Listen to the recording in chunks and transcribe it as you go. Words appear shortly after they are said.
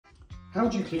How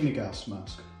do you clean a gas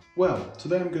mask? Well,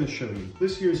 today I'm going to show you.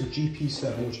 This here is a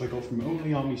GP7 which I got from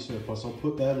Only Army Surplus. I'll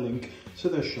put their link to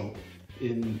their shop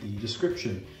in the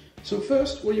description. So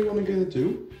first, what you want to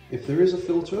do, if there is a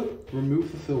filter,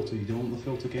 remove the filter. You don't want the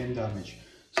filter getting damaged.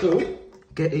 So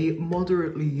get a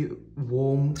moderately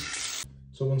warm.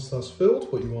 So once that's filled,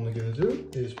 what you want to do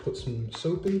is put some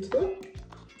soap into there.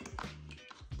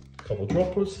 A couple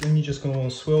droplets, then you're just going to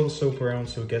want to swirl the soap around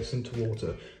so it gets into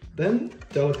water. Then,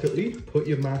 delicately, put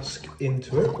your mask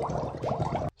into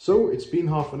it. So, it's been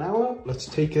half an hour, let's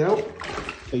take it out.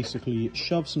 Basically,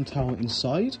 shove some towel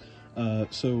inside,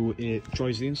 so it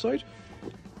dries the inside.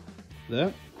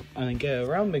 There. And then get it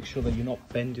around, make sure that you're not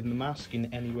bending the mask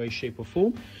in any way, shape or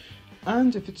form.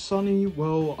 And if it's sunny,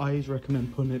 well, I'd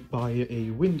recommend putting it by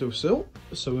a windowsill.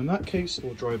 So in that case, it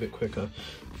will dry a bit quicker.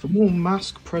 For more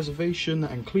mask preservation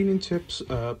and cleaning tips,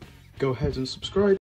 go ahead and subscribe.